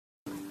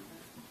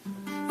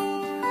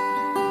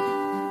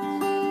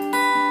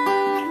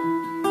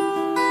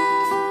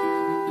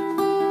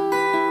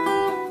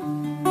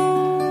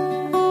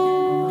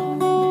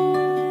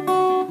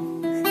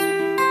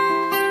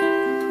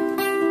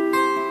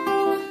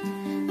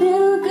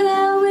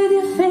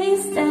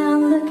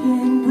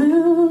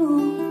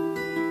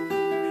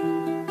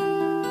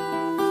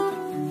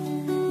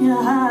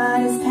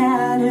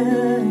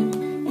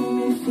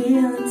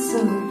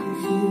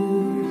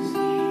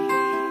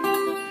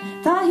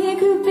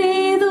could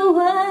be the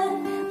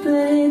one,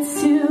 but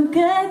it's too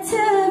good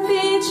to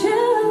be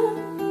true.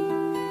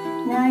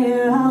 Now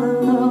you're all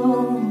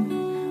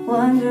alone,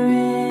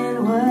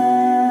 wondering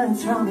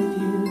what's wrong with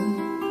you.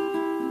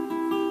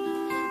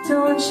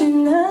 Don't you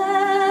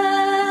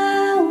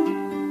know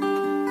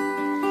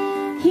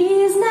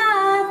he's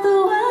not the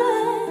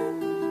one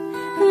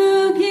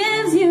who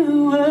gives you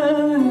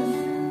worth,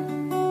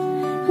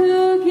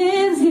 who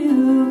gives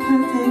you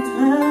perfect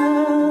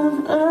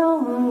love? Oh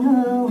no.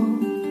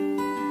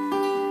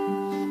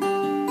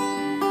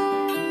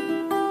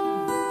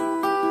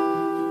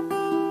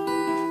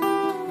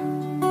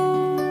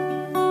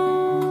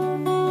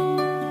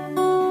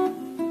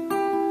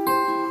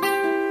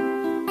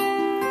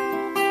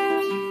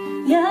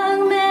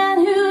 Young man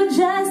who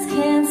just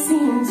can't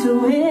seem to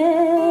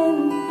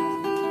win.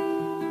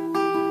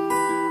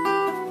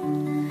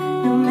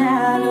 No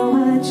matter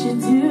what you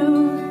do,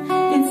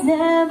 it's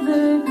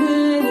never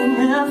good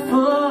enough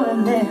for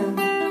them.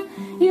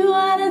 You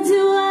wanna do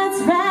what's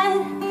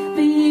right,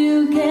 but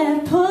you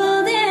get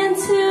pulled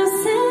into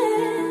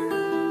sin.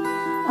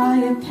 All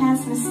your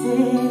past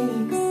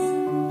mistakes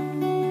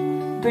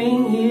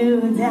bring you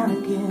down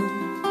again.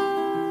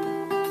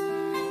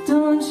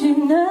 Don't you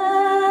know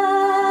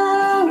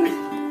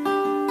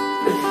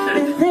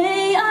that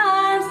they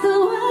aren't the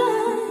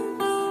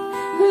ones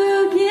who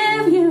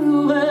give you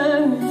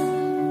worth,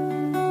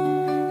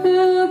 who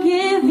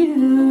give you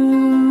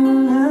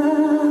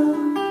love?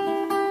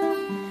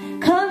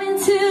 Come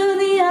into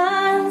the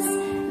arms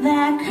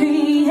that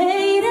create